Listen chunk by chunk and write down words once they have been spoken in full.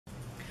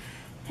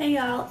Hey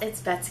y'all,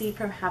 it's Betsy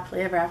from Happily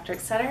Ever After,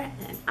 etc.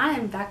 And I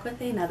am back with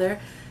another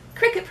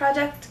Cricut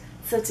project.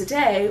 So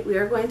today we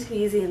are going to be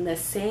using the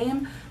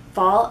same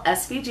fall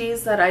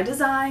SVGs that I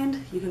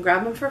designed. You can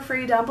grab them for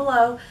free down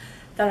below,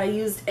 that I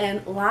used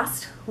in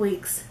last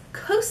week's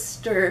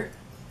coaster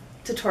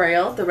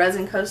tutorial, the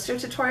resin coaster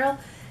tutorial.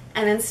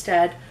 And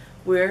instead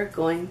we're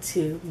going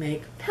to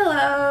make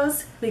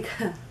pillows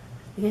because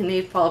you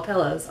need fall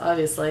pillows,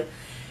 obviously.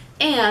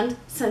 And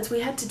since we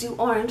had to do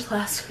orange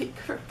last week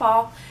for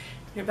fall,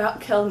 it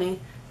about killed me.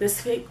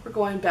 This week we're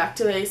going back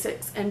to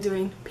basics and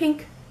doing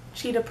pink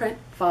cheetah print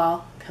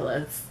fall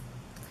pillows,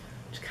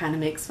 which kind of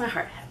makes my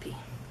heart happy.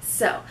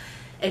 So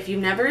if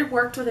you've never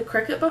worked with a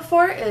Cricut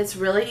before, it's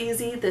really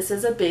easy. This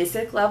is a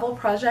basic level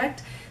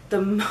project.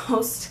 The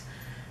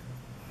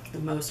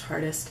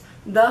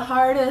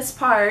hardest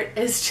part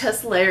is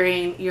just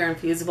layering your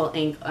infusible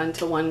ink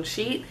onto one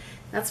sheet.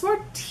 That's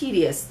more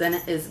tedious than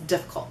it is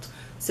difficult.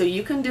 So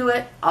you can do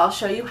it. I'll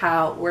show you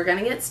how. We're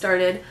gonna get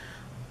started.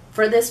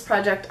 For this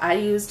project, I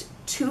used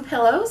 2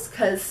 pillows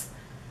because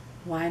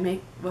why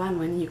make one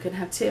when you can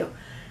have 2?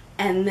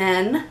 And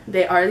then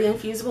they are the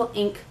infusible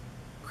ink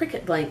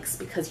Cricut blanks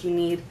because you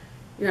need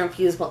your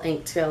infusible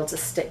ink to be able to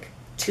stick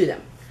to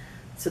them.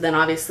 So then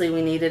obviously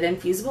we needed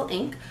infusible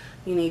ink.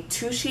 You need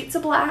 2 sheets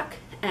of black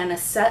and a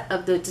set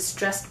of the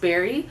distressed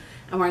berry,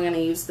 and we're going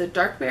to use the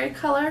dark berry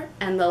color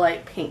and the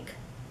light pink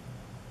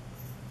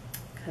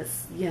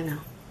because, you know,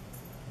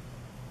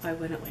 why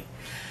wouldn't we?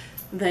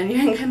 Then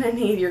you're going to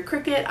need your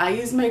Cricut. I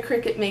use my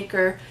Cricut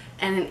Maker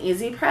and an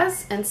Easy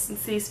Press, and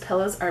since these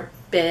pillows are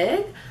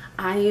big,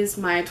 I used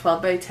my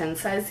 12 by 10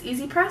 size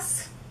Easy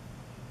Press.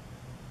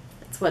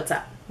 That's what's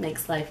up.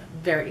 Makes life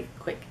very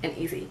quick and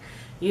easy.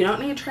 You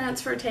don't need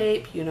transfer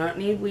tape. You don't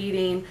need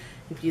weeding.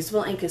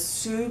 Infusible ink is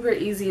super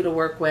easy to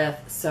work with,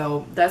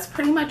 so that's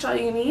pretty much all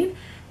you need,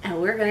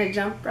 and we're going to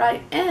jump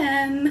right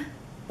in.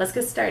 Let's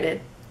get started.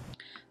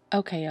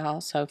 Okay,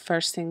 y'all, so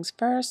first things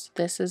first,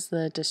 this is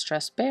the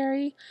distressed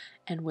berry,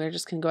 and we're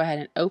just going to go ahead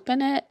and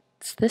open it.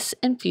 It's this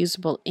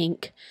infusible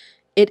ink.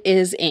 It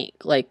is ink,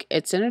 like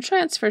it's in a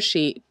transfer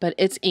sheet, but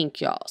it's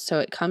ink, y'all. So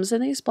it comes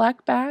in these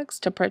black bags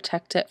to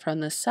protect it from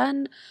the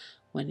sun.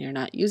 When you're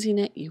not using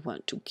it, you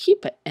want to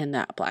keep it in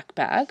that black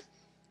bag.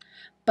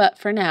 But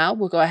for now,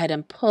 we'll go ahead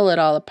and pull it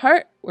all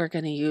apart. We're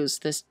going to use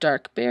this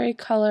dark berry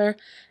color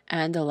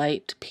and the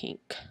light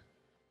pink.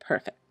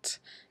 Perfect.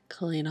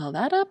 Clean all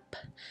that up.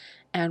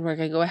 And we're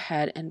going to go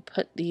ahead and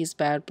put these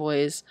bad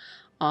boys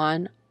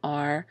on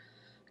our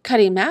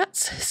cutting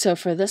mats. So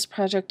for this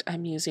project,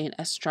 I'm using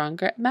a strong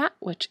grit mat,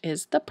 which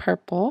is the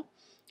purple.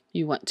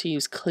 You want to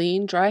use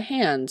clean, dry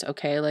hands,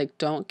 okay? Like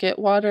don't get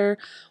water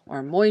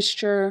or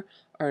moisture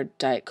or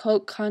Diet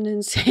Coke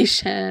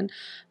condensation.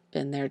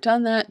 Been there,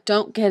 done that.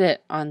 Don't get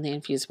it on the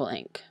infusible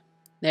ink.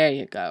 There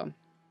you go.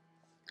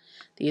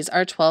 These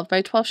are 12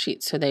 by 12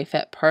 sheets, so they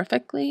fit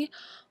perfectly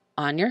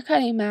on your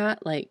cutting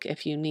mat. Like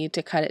if you need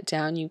to cut it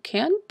down, you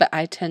can, but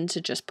I tend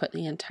to just put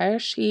the entire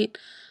sheet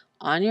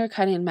on your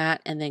cutting mat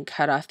and then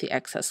cut off the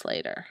excess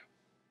later.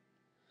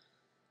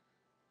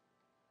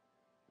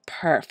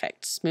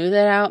 Perfect. Smooth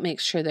it out.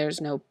 Make sure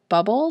there's no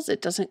bubbles. It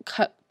doesn't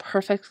cut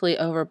perfectly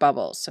over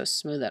bubbles, so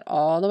smooth it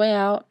all the way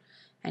out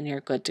and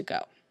you're good to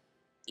go.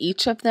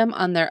 Each of them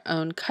on their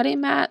own cutting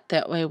mat.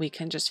 That way we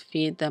can just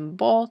feed them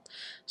both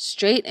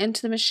straight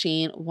into the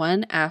machine,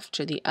 one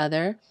after the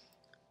other.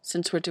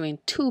 Since we're doing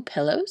 2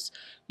 pillows,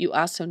 you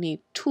also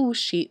need 2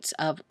 sheets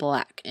of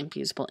black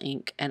infusible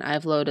ink, and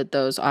I've loaded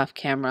those off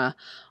camera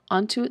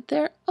onto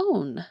their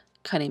own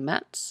cutting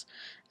mats.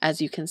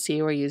 As you can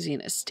see, we're using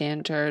a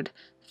standard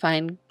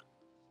fine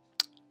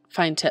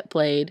tip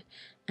blade,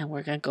 and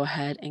we're going to go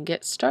ahead and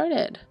get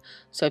started.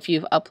 So if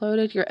you've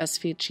uploaded your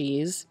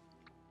SVGs,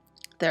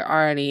 they're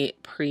already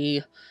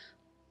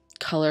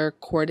pre-color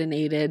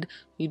coordinated.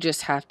 You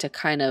just have to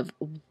kind of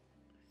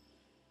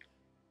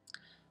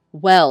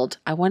weld.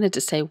 I wanted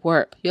to say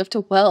warp. You have to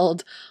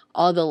weld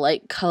all the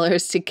light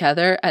colors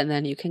together and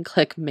then you can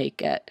click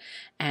make it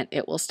and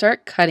it will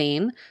start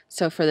cutting.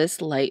 So for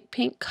this light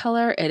pink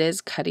color, it is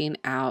cutting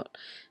out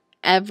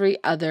every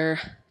other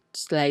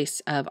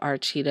slice of our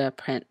cheetah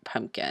print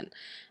pumpkin,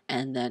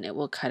 and then it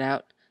will cut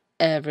out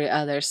every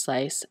other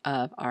slice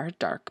of our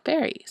dark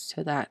berry.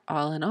 So that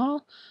all in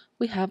all,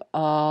 we have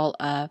all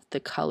of the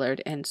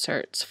colored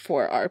inserts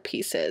for our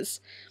pieces.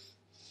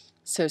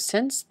 So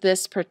since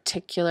this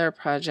particular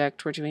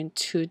project, we're doing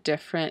 2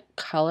 different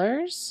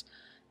colors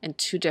and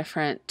 2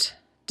 different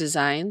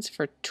designs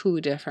for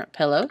 2 different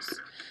pillows.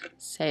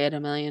 Say it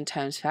a million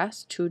times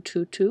fast, 2,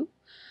 2, 2.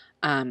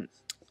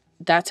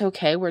 That's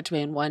okay. We're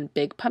doing 1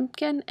 big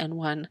pumpkin and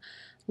 1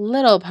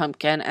 little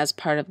pumpkin as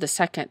part of the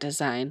second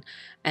design,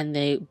 and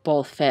they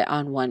both fit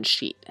on 1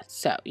 sheet.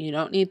 So you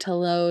don't need to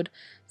load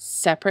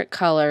separate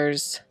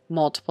colors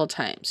multiple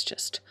times,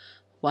 just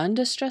 1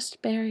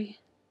 distressed berry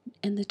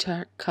in the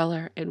dark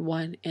color and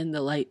 1 in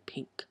the light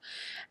pink,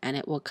 and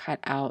it will cut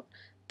out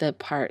the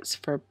parts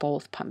for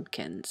both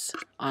pumpkins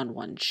on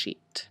 1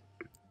 sheet,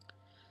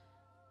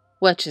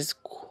 which is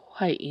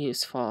quite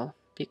useful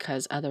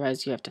because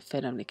otherwise you have to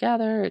fit them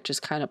together. It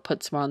just kind of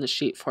puts them on the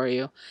sheet for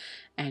you,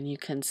 and you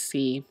can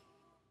see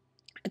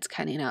it's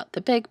cutting out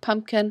the big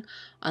pumpkin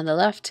on the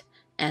left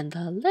and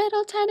the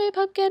little tiny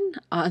pumpkin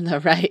on the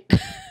right.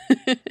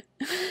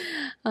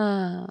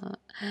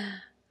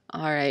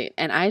 All right,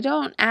 and I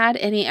don't add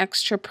any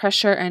extra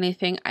pressure or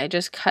anything. I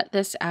just cut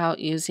this out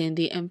using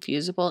the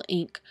infusible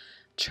ink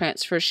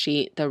transfer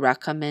sheet, the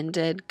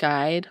recommended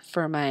guide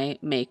for my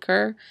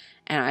maker,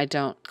 and I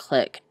don't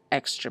click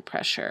extra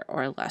pressure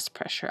or less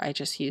pressure. I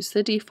just use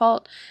the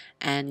default,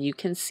 and you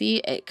can see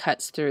it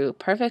cuts through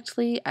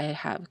perfectly. I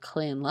have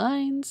clean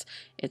lines.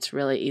 It's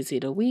really easy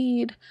to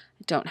weed.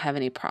 I don't have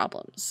any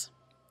problems.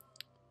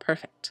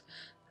 Perfect.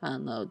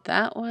 Unload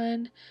that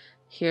one.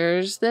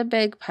 Here's the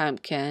big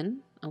pumpkin.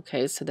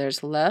 Okay, so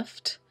there's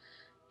left.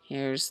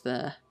 Here's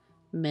the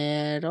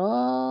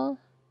middle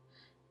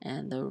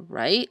and the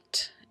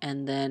right,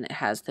 and then it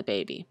has the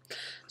baby.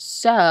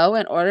 So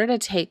in order to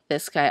take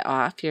this guy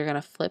off, you're going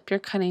to flip your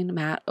cutting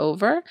mat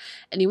over,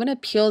 and you want to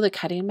peel the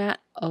cutting mat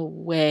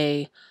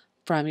away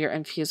from your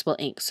infusible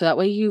ink, so that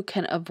way you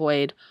can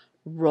avoid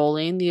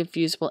rolling the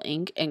infusible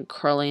ink and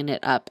curling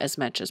it up as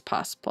much as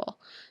possible.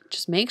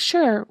 Just make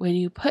sure when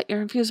you put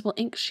your infusible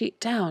ink sheet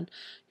down,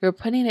 you're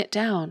putting it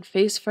down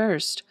face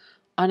first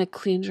on a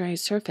clean, dry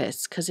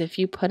surface, because if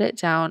you put it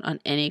down on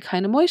any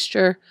kind of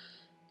moisture,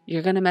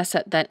 you're going to mess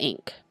up that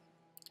ink.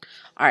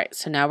 All right,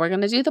 so now we're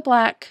going to do the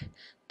black.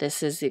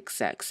 This is the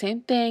exact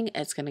same thing.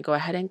 It's going to go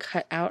ahead and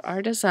cut out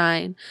our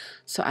design.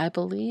 So I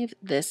believe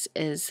this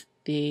is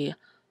the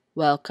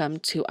welcome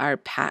to our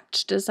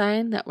patch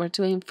design that we're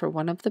doing for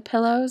one of the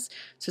pillows.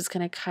 So it's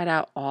going to cut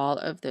out all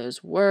of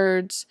those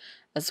words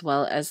as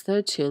well as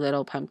the two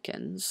little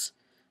pumpkins.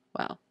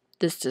 Well,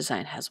 this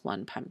design has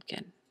one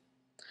pumpkin.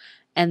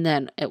 And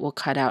then it will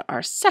cut out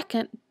our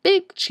second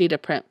big cheetah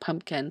print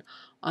pumpkin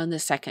on the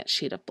second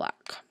sheet of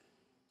black.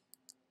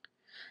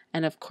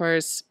 And of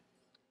course,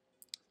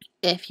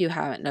 if you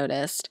haven't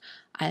noticed,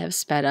 I have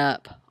sped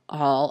up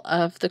all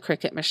of the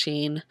Cricut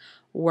machine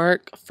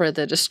work for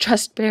the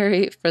distressed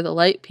berry, for the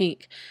light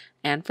pink,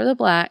 and for the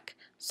black,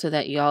 so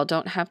that y'all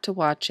don't have to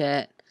watch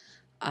it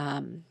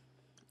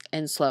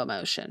in slow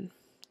motion.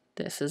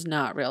 This is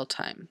not real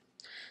time.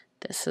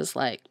 This is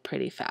like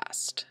pretty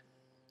fast.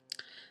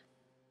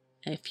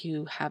 If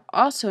you have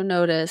also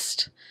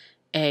noticed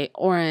a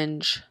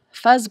orange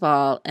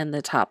fuzzball in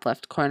the top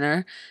left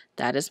corner,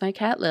 that is my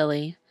cat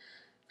Lily.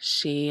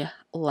 She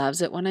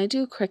loves it when I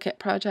do Cricut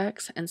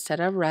projects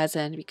instead of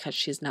resin because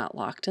she's not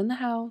locked in the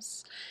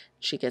house.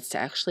 She gets to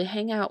actually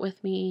hang out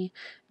with me,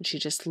 and she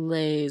just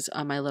lays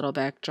on my little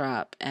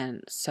backdrop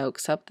and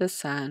soaks up the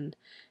sun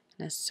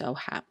and is so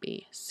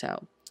happy.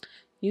 So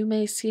you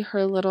may see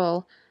her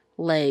little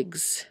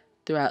legs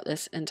throughout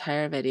this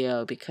entire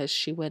video because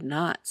she would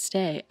not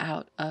stay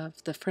out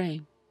of the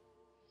frame.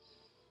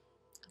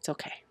 It's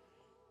okay.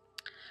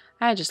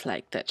 I just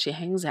like that she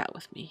hangs out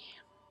with me.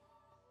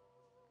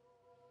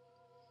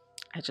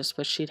 I just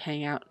wish she'd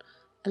hang out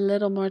a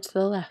little more to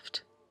the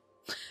left.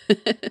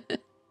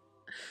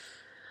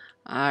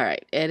 All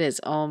right, it is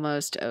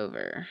almost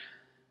over.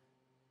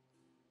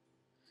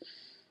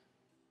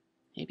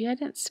 Maybe I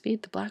didn't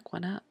speed the black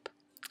one up.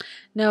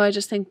 No, I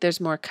just think there's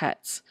more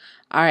cuts.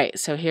 All right,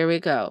 so here we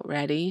go.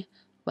 Ready?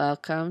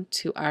 Welcome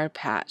to our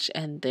patch.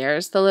 And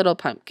there's the little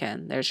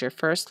pumpkin. There's your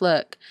first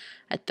look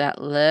at that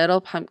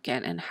little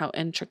pumpkin and how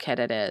intricate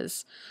it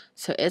is.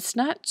 So it's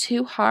not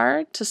too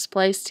hard to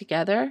splice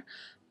together,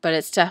 but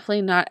it's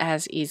definitely not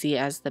as easy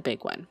as the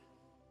big one.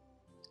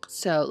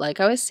 So like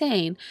I was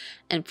saying,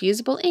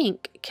 infusible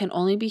ink can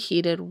only be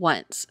heated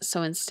once.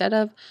 So instead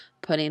of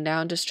putting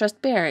down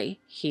distressed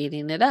berry,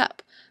 heating it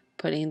up,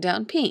 putting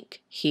down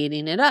pink,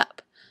 heating it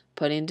up,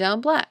 putting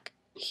down black,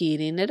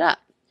 heating it up,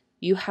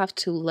 you have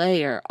to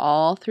layer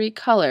all three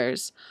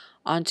colors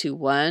onto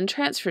one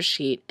transfer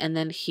sheet and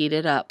then heat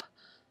it up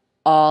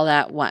all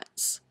at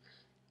once,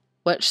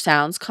 which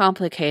sounds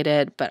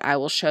complicated, but I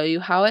will show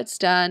you how it's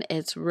done.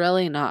 It's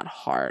really not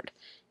hard.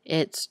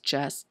 It's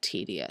just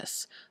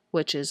tedious,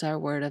 which is our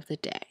word of the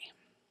day.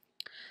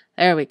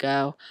 There we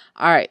go.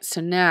 All right,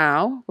 so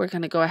now we're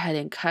going to go ahead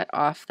and cut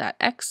off that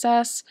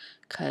excess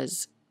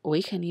because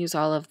we can use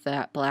all of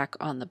that black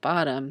on the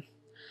bottom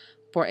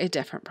for a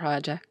different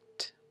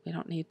project. We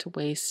don't need to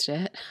waste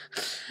it.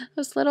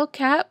 Those little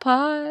cat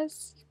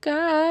paws, you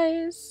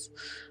guys.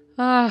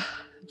 Oh,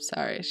 I'm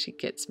sorry. She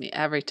gets me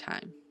every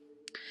time.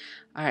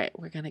 All right,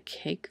 we're going to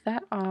cake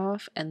that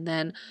off, and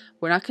then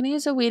we're not going to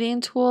use a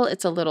weeding tool.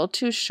 It's a little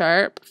too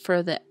sharp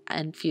for the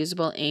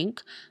infusible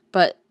ink,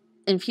 but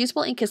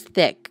infusible ink is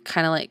thick,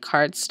 kind of like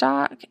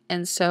cardstock,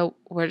 and so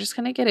we're just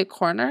going to get a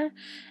corner,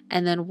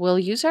 and then we'll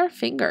use our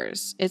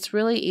fingers. It's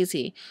really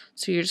easy.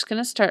 So you're just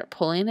going to start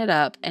pulling it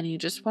up, and you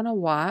just want to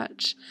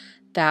watch.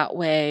 That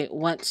way,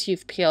 once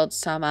you've peeled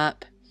some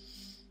up,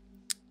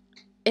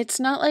 it's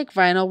not like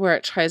vinyl where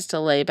it tries to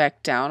lay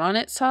back down on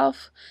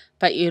itself,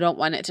 but you don't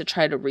want it to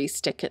try to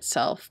re-stick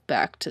itself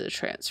back to the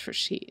transfer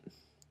sheet.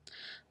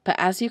 But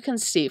as you can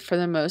see, for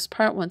the most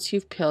part, once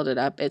you've peeled it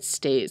up, it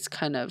stays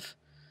kind of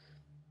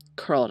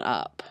curled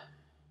up.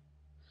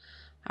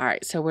 All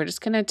right, so we're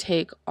just going to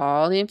take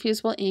all the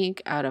infusible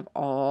ink out of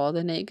all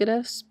the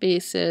negative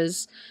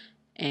spaces.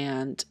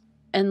 And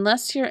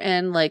unless you're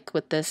in, like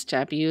with this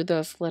W,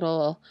 those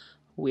little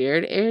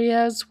weird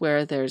areas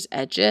where there's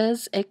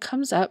edges, it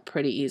comes up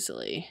pretty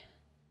easily.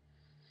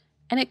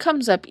 And it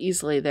comes up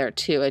easily there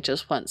too. It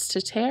just wants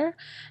to tear.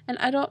 And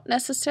I don't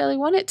necessarily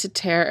want it to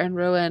tear and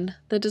ruin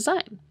the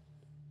design.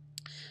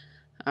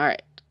 All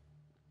right.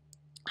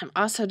 I'm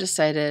also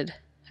decided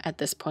at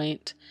this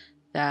point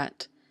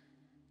that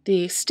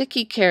the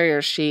sticky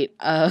carrier sheet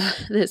of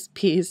this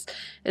piece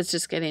is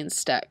just getting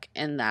stuck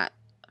in that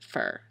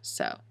fur.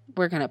 So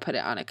we're going to put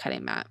it on a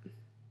cutting mat.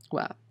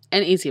 Well,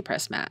 an easy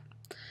press mat.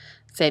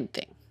 Same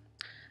thing.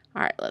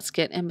 All right, let's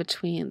get in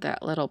between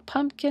that little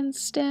pumpkin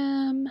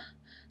stem.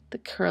 The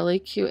curly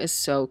Q is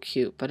so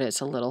cute, but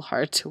it's a little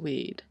hard to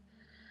weed.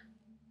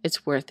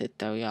 It's worth it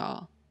though,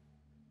 y'all.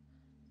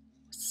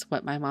 It's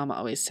what my mama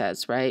always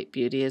says, right?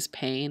 Beauty is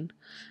pain.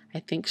 I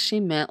think she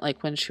meant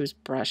like when she was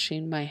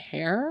brushing my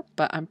hair,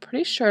 but I'm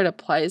pretty sure it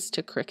applies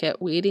to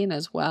Cricut weeding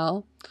as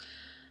well.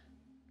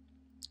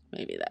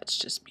 Maybe that's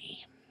just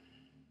me.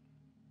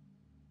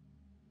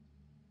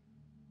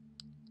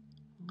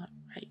 All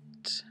right.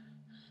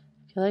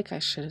 I feel like I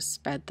should have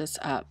sped this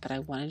up, but I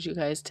wanted you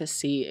guys to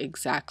see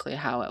exactly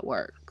how it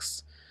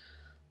works,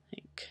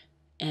 like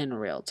in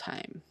real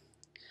time.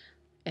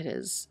 It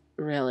is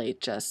really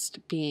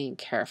just being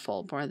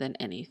careful more than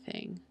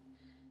anything.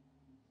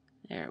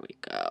 There we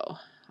go.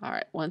 All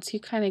right, once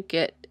you kind of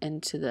get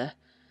into the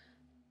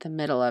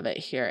middle of it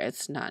here,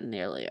 it's not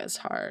nearly as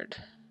hard.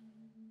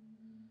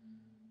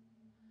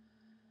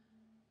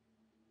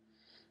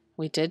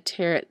 We did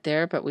tear it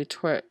there, but we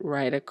tore it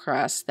right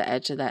across the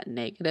edge of that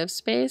negative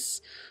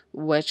space,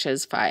 which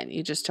is fine.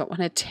 You just don't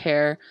want to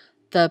tear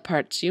the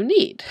parts you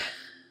need,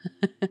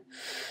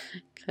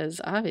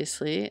 because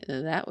obviously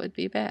that would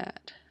be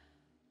bad.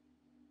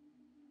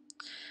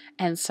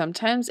 And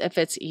sometimes if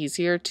it's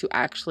easier to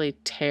actually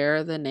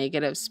tear the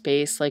negative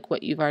space, like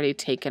what you've already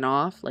taken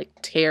off, like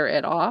tear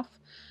it off,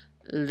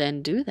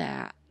 then do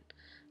that.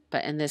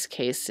 But in this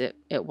case, it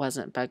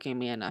wasn't bugging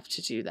me enough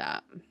to do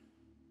that.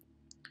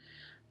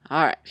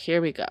 All right,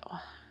 here we go.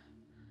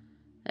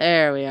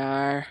 There we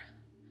are.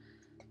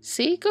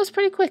 See, it goes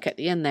pretty quick at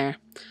the end there.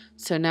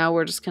 So now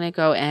we're just going to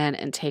go in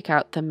and take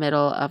out the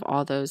middle of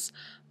all those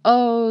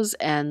O's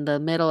and the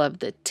middle of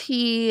the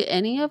T,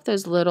 any of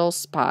those little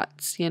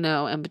spots, you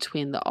know, in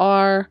between the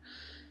R.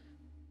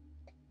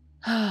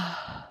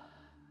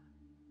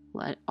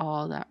 Let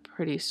all that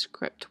pretty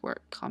script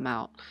work come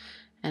out.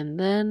 And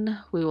then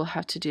we will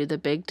have to do the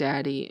big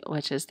daddy,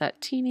 which is that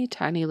teeny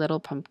tiny little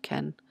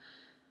pumpkin.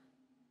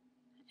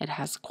 It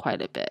has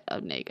quite a bit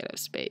of negative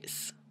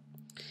space.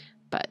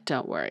 But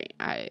don't worry,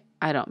 I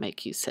don't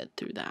make you sit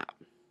through that.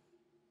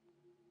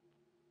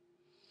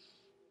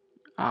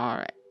 All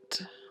right.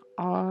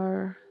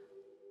 Are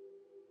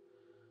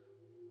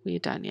we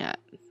done yet?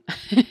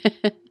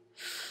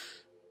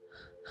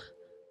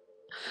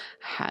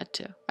 Had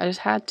to. I just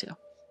had to.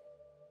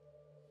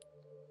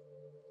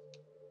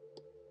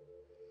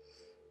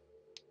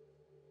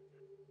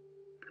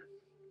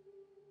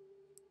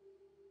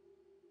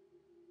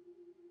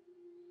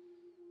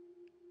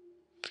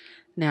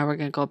 Now we're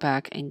going to go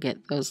back and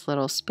get those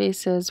little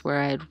spaces where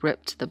I had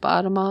ripped the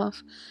bottom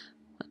off,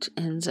 which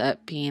ends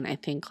up being, I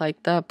think,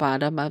 like the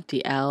bottom of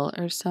the L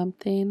or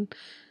something.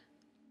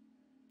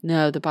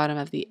 No, the bottom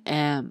of the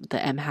M.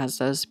 The M has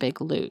those big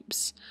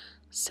loops.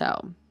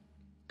 So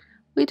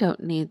we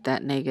don't need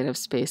that negative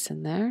space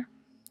in there.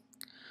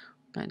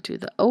 I'm going to do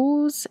the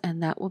O's,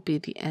 and that will be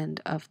the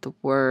end of the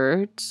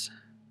words.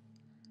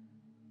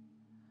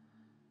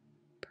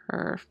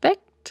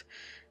 Perfect.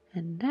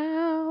 And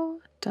now,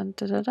 dun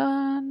dun dun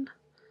dun,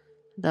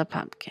 the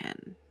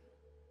pumpkin.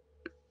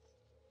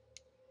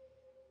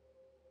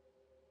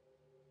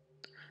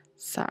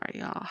 Sorry,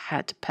 y'all.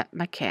 Had to pet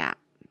my cat.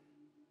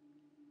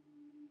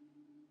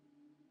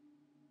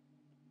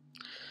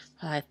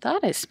 Well, I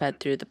thought I sped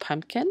through the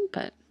pumpkin,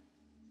 but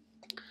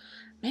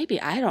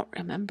maybe I don't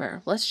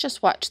remember. Let's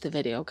just watch the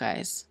video,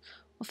 guys.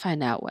 We'll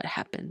find out what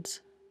happens.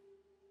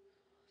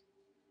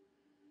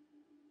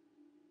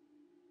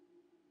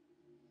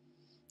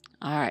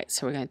 All right,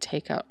 so we're going to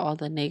take out all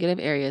the negative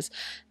areas.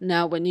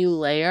 Now, when you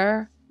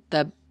layer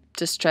the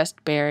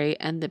distressed berry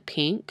and the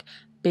pink,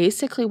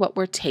 basically what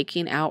we're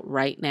taking out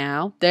right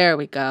now, there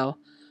we go.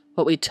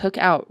 What we took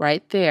out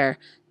right there,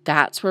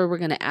 that's where we're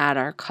going to add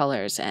our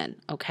colors in,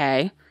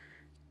 okay?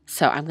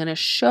 So I'm going to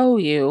show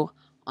you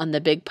on the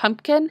big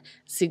pumpkin.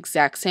 It's the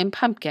exact same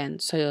pumpkin,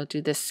 so you'll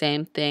do the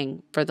same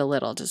thing for the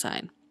little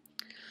design.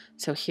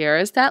 So here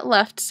is that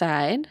left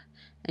side,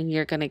 and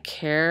you're going to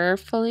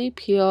carefully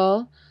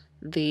peel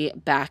the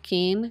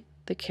backing,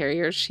 the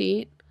carrier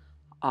sheet,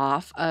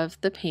 off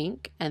of the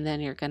pink, and then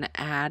you're going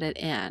to add it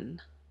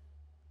in.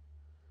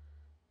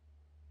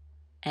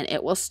 And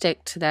it will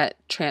stick to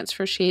that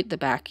transfer sheet, the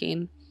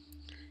backing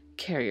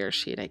carrier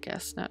sheet, I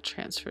guess, not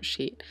transfer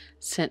sheet,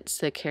 since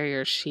the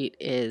carrier sheet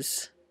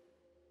is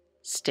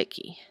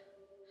sticky,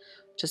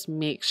 Just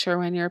make sure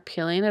when you're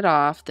peeling it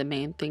off, the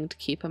main thing to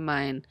keep in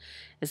mind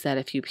is that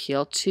if you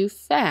peel too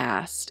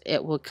fast,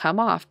 it will come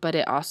off, but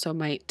it also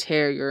might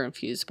tear your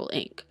infusible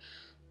ink.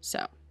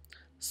 So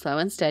slow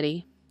and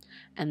steady,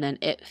 and then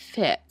it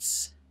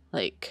fits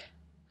like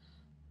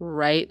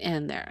right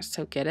in there.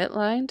 So get it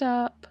lined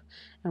up,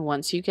 and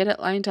once you get it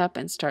lined up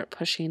and start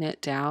pushing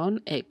it down,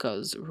 it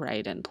goes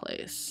right in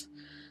place.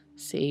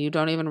 See, you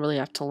don't even really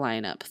have to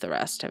line up the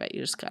rest of it.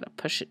 You just got to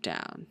push it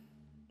down.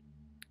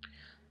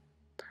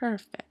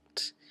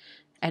 Perfect.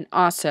 And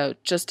also,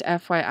 just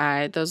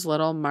FYI, those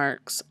little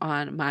marks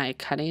on my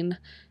cutting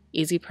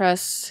easy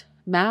press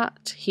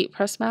mat, heat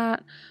press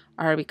mat,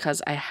 are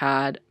because I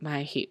had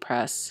my heat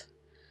press,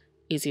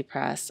 easy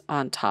press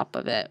on top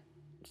of it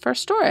for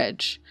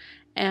storage.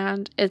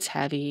 And it's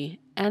heavy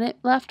and it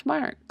left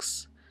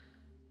marks.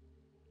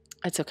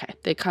 It's okay.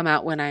 They come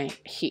out when I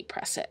heat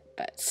press it,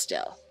 but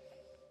still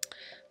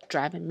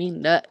driving me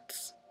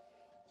nuts.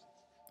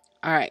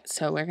 All right,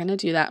 so we're going to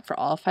do that for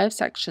all 5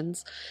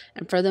 sections.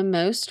 And for the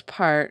most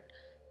part,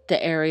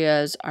 the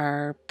areas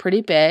are pretty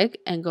big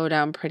and go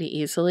down pretty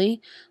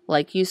easily.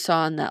 Like you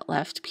saw in that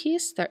left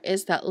piece, there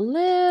is that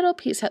little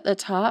piece at the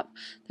top.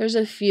 There's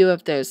a few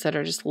of those that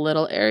are just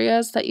little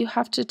areas that you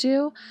have to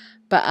do.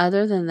 But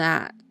other than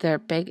that, they're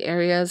big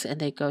areas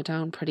and they go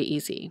down pretty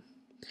easy.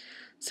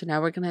 So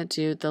now we're going to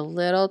do the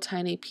little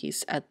tiny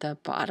piece at the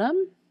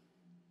bottom.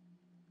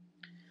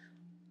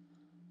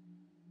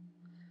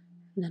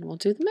 And then we'll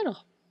do the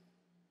middle.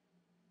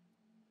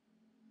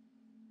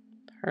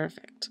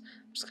 Perfect.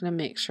 I'm just going to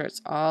make sure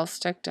it's all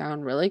stuck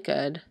down really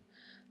good.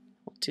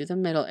 We'll do the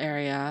middle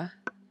area.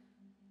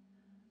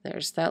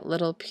 There's that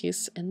little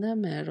piece in the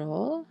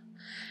middle.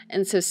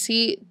 And so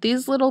see,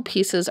 these little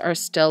pieces are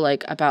still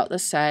like about the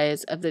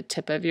size of the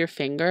tip of your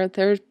finger.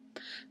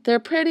 They're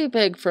pretty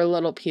big for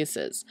little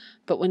pieces.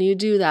 But when you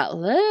do that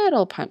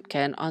little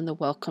pumpkin on the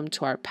welcome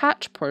to our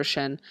patch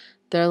portion,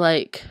 they're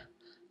like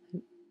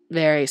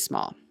very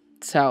small.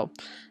 So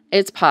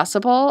it's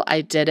possible.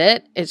 I did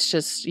it. It's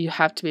just you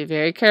have to be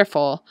very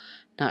careful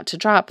not to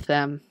drop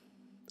them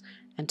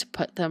and to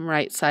put them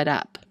right side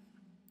up.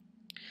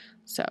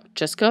 So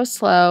just go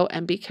slow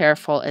and be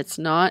careful. It's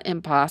not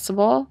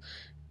impossible.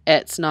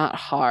 It's not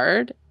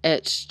hard.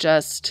 It's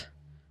just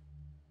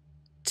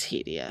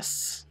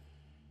tedious.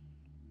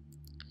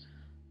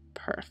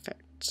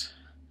 Perfect.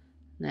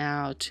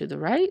 Now to the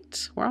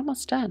right. We're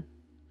almost done.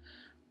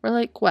 We're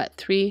like, what,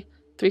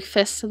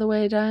 3/5 of the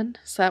way done?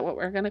 Is that what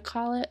we're going to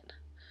call it?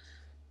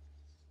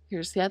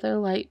 Here's the other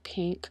light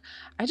pink.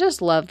 I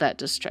just love that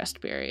distressed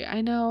berry.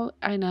 I know.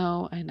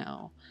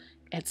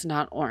 It's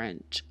not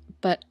orange.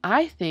 But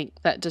I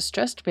think that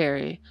distressed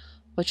berry,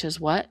 which is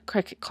what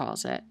Cricut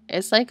calls it,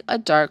 is like a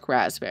dark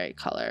raspberry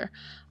color.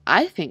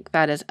 I think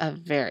that is a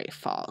very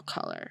fall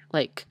color.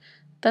 Like,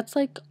 that's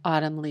like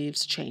autumn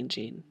leaves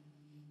changing.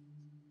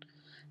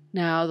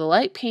 Now, the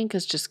light pink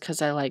is just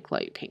because I like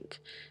light pink.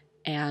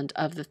 And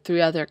of the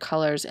 3 other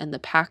colors in the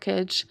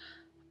package,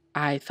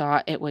 I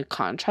thought it would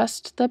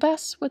contrast the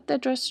best with the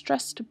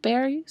distressed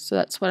berry. So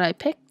that's what I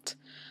picked.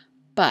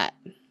 But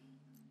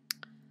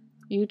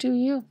you do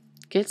you.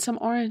 Get some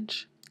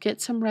orange.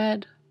 Get some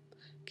red.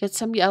 Get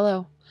some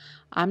yellow.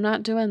 I'm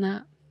not doing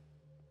that.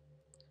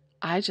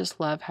 I just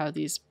love how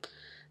these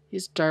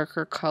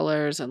darker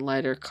colors and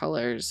lighter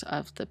colors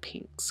of the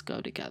pinks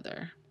go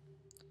together.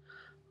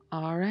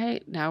 All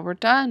right, now we're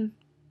done.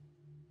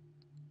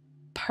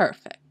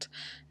 Perfect.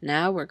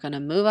 Now we're going to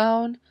move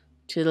on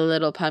to the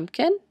little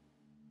pumpkin.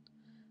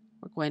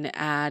 We're going to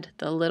add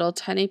the little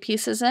tiny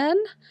pieces in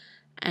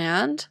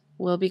and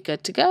we'll be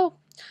good to go.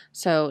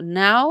 So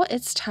now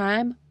it's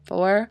time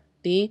for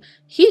the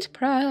heat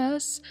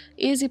press,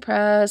 easy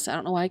press. I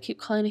don't know why I keep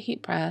calling it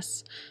heat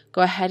press.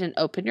 Go ahead and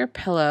open your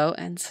pillow,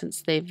 and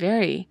since they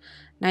very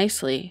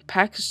nicely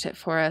packaged it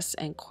for us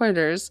in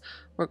quarters,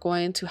 we're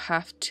going to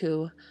have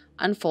to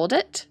unfold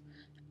it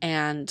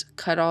and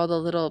cut all the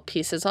little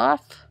pieces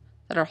off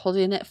that are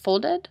holding it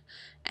folded,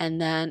 and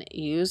then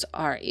use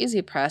our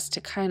easy press to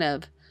kind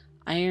of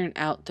iron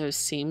out those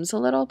seams a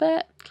little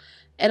bit.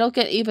 It'll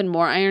get even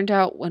more ironed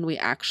out when we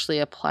actually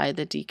apply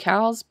the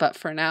decals, but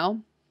for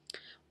now,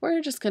 we're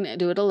just going to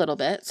do it a little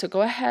bit. So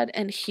go ahead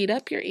and heat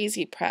up your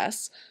easy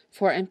press.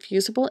 For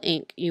infusible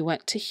ink, you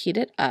want to heat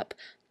it up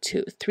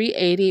to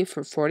 380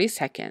 for 40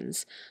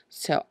 seconds.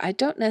 So I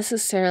don't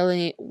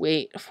necessarily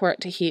wait for it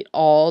to heat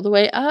all the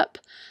way up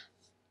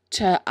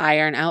to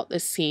iron out the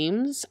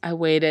seams. I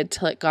waited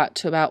till it got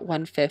to about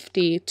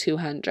 150,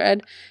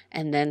 200,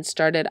 and then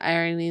started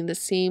ironing the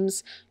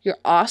seams. You're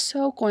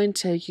also going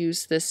to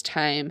use this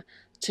time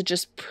to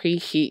just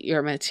preheat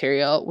your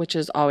material, which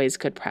is always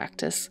good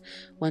practice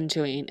when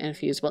doing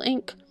infusible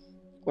ink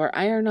or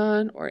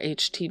iron-on or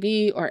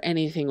HTV or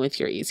anything with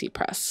your easy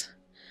press.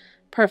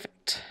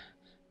 Perfect.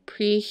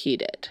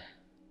 Preheated.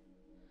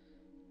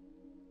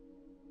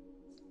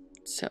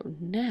 So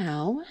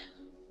now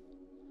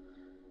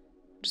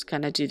I'm just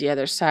going to do the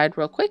other side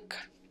real quick.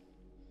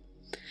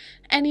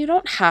 And you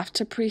don't have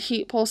to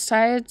preheat both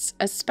sides,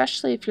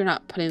 especially if you're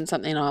not putting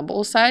something on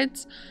both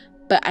sides.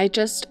 But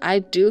I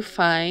do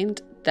find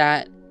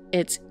that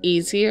it's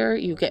easier,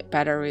 you get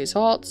better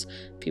results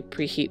if you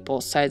preheat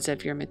both sides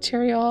of your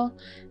material.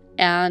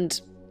 And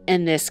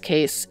in this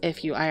case,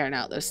 if you iron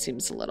out those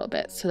seams a little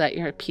bit so that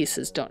your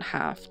pieces don't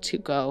have to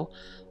go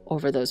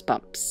over those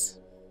bumps.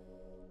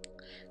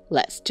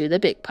 Let's do the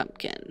big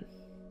pumpkin.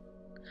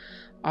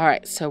 All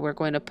right, so we're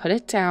going to put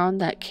it down.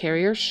 That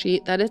carrier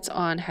sheet that it's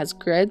on has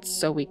grids,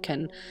 so we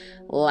can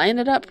line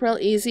it up real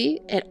easy.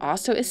 It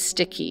also is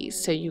sticky,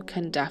 so you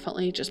can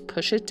definitely just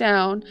push it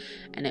down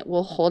and it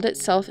will hold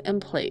itself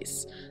in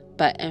place.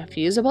 But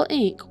infusible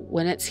ink,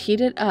 when it's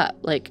heated up,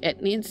 like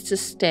it needs to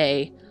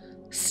stay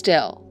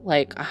still,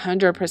 like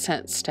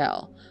 100%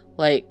 still,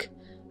 like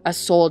a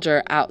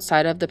soldier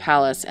outside of the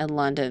palace in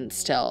London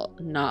still,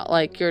 not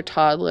like your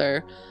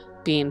toddler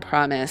being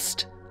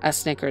promised a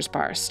Snickers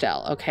bar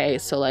still, okay?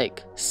 So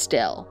like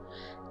still.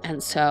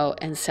 And so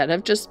instead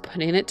of just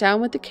putting it down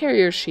with the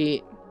carrier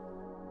sheet,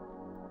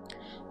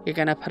 you're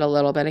gonna put a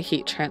little bit of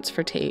heat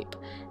transfer tape.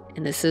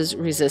 And this is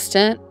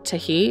resistant to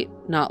heat,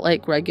 not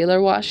like regular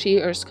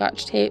washi or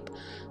Scotch tape.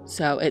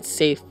 So it's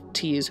safe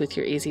to use with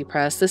your Easy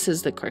Press. This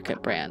is the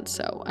Cricut brand,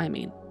 so I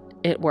mean,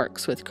 it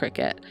works with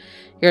Cricut.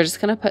 You're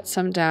just gonna put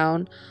some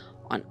down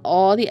on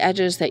all the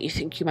edges that you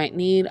think you might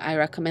need. I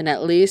recommend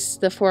at least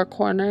the 4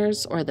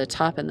 corners or the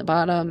top and the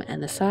bottom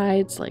and the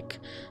sides, like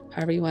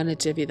however you want to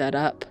divvy that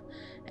up.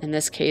 In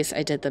this case,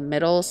 I did the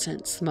middle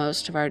since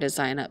most of our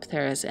design up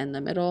there is in the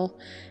middle.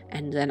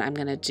 And then I'm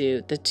going to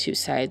do the 2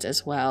 sides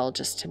as well,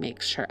 just to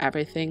make sure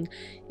everything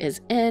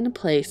is in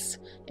place.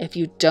 If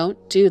you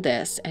don't do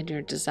this and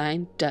your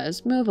design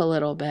does move a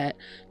little bit,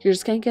 you're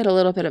just going to get a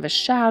little bit of a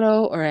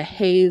shadow or a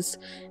haze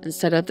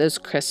instead of those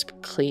crisp,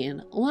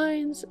 clean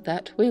lines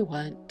that we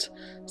want.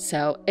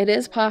 So it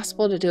is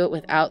possible to do it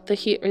without the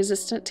heat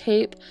resistant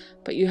tape,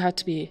 but you have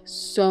to be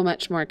so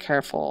much more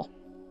careful.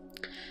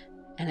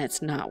 And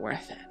it's not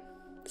worth it.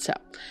 So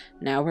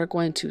now we're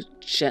going to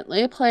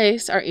gently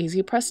place our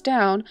Easy Press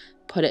down,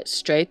 put it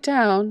straight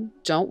down,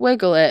 don't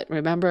wiggle it.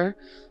 Remember,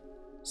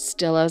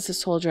 still as a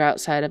soldier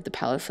outside of the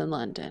palace in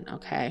London,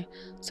 okay?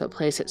 So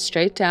place it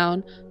straight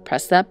down,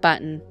 press that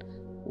button,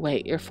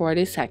 wait your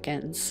 40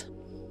 seconds,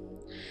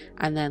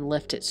 and then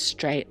lift it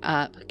straight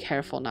up,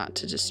 careful not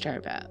to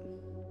disturb it.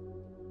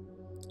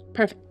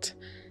 Perfect.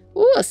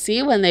 Ooh,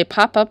 see, when they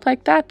pop up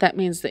like that, that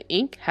means the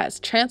ink has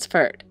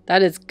transferred.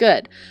 That is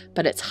good,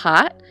 but it's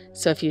hot,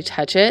 so if you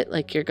touch it,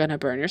 like you're gonna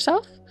burn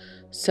yourself.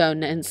 So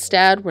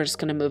instead, we're just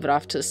gonna move it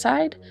off to the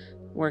side.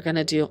 We're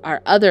gonna do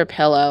our other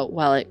pillow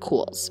while it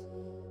cools.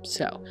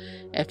 So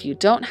if you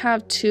don't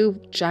have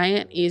 2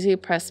 giant Easy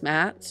Press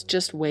mats,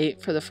 just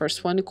wait for the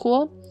first one to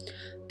cool,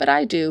 but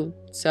I do,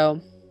 so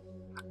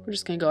we're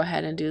just gonna go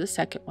ahead and do the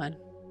second one.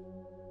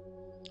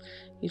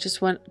 You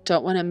just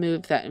don't want to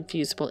move that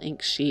infusible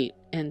ink sheet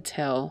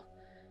until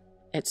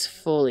it's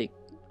fully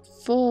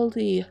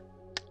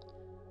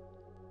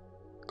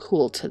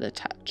cool to the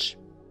touch.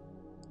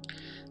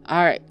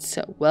 All right,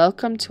 so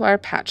welcome to our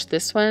patch.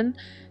 This one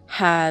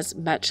has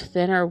much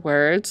thinner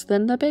words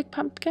than the big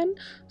pumpkin,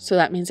 so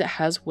that means it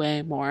has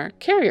way more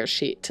carrier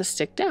sheet to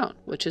stick down,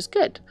 which is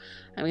good.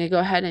 I'm going to go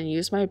ahead and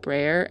use my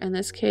brayer in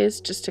this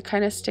case just to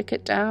kind of stick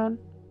it down.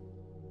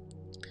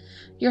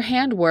 Your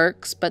hand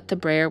works, but the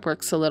brayer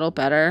works a little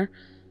better.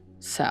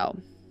 So,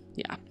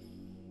 yeah.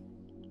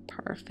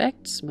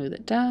 Perfect. Smooth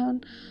it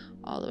down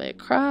all the way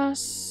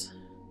across.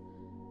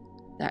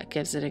 That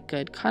gives it a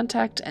good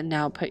contact. And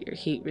now put your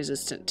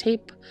heat-resistant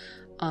tape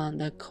on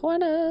the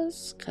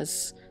corners,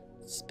 because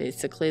it's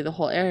basically the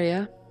whole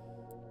area.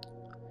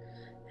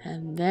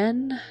 And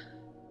then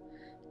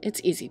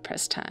it's Easy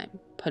Press time.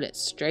 Put it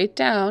straight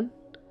down.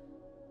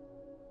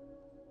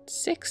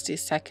 60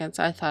 seconds.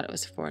 I thought it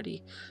was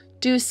 40.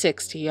 Do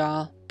 60,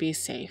 y'all. Be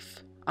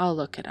safe. I'll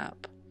look it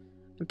up.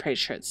 I'm pretty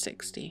sure it's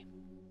 60.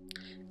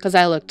 Because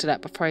I looked it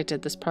up before I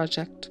did this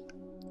project.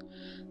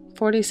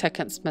 40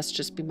 seconds must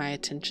just be my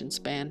attention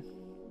span.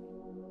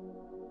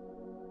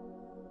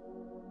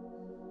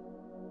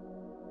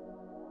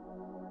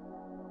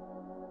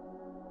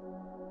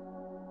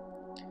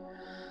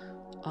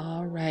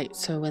 Alright,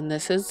 so when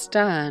this is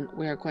done,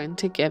 we are going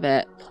to give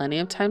it plenty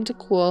of time to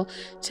cool.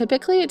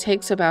 Typically it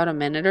takes about a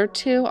minute or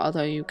 2,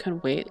 although you can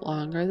wait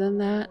longer than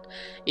that.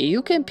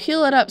 You can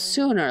peel it up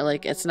sooner,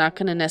 like it's not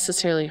going to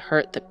necessarily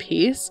hurt the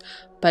piece,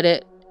 but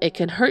it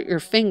can hurt your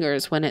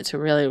fingers when it's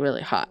really,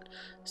 really hot.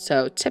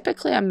 So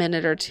typically a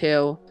minute or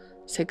 2,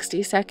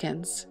 60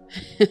 seconds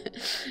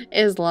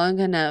is long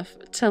enough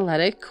to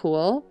let it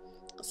cool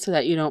so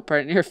that you don't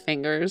burn your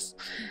fingers,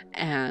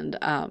 and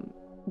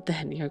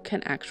then you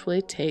can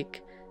actually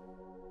take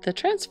the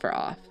transfer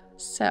off.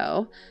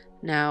 So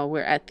now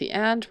we're at the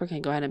end. We're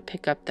going to go ahead and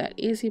pick up that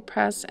Easy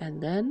Press,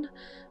 and then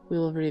we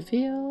will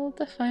reveal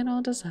the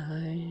final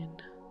design.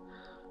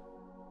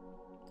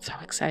 So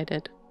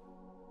excited.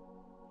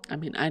 I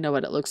mean, I know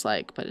what it looks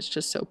like, but it's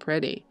just so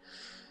pretty.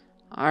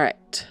 All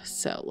right,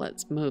 so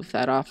let's move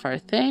that off our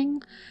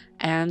thing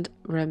and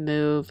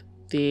remove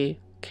the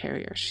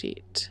carrier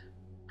sheet.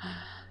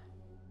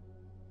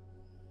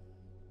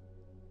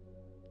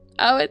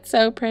 Oh, it's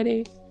so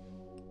pretty.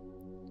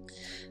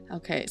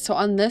 Okay, so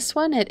on this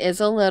one, it is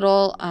a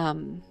little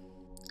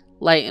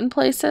light in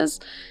places.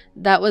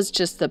 That was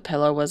just the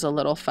pillow was a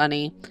little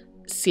funny.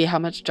 See how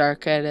much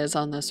darker it is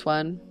on this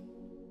one?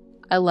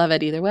 I love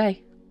it either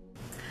way.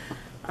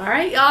 All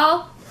right,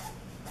 y'all.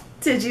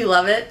 Did you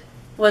love it?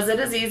 Was it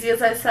as easy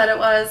as I said it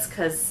was?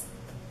 Because,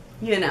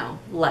 you know,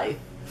 life.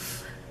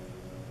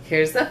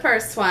 Here's the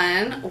first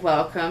one.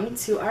 Welcome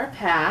to our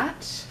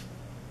patch.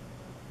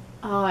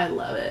 Oh, I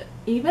love it.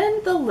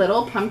 Even the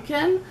little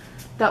pumpkin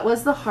that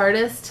was the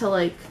hardest to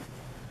like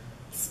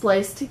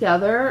splice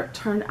together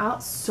turned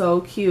out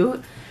so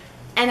cute.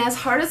 And as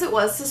hard as it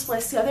was to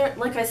splice together,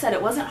 like I said,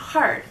 it wasn't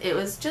hard. It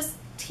was just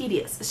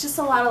tedious. It's just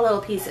a lot of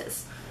little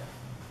pieces.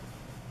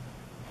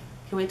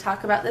 Can we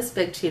talk about this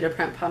big cheetah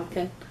print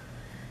pumpkin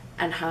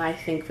and how I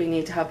think we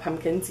need to have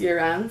pumpkins year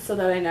round so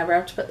that I never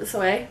have to put this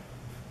away?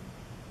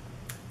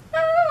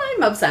 Oh,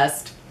 I'm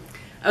obsessed.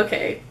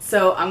 Okay,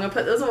 so I'm gonna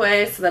put those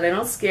away so that I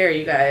don't scare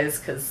you guys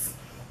because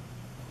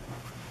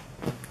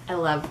I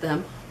love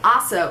them.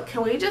 Also,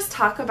 can we just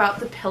talk about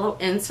the pillow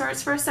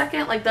inserts for a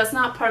second? Like, that's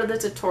not part of the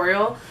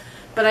tutorial,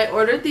 but I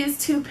ordered these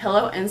 2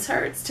 pillow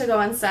inserts to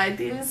go inside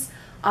these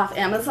off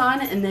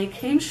Amazon, and they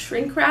came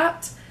shrink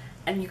wrapped,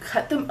 and you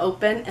cut them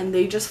open and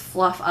they just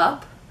fluff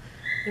up.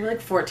 They were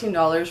like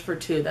 $14 for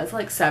 2. That's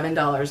like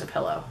 $7 a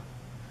pillow.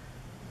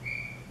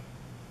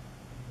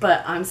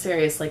 But I'm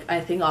serious, like,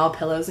 I think all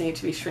pillows need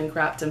to be shrink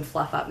wrapped and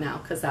fluff up now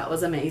because that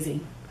was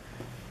amazing.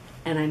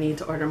 And I need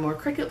to order more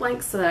Cricut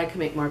blanks so that I can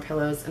make more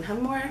pillows and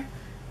have more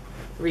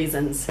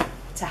reasons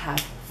to have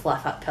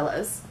fluff up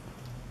pillows.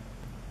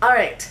 All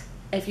right,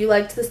 if you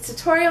liked this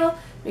tutorial,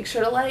 make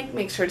sure to like,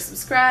 make sure to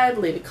subscribe,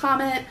 leave a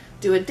comment,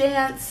 do a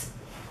dance,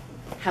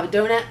 have a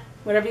donut,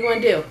 whatever you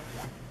want to do.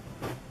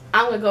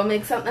 I'm gonna go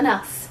make something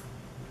else.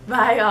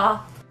 Bye,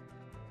 y'all.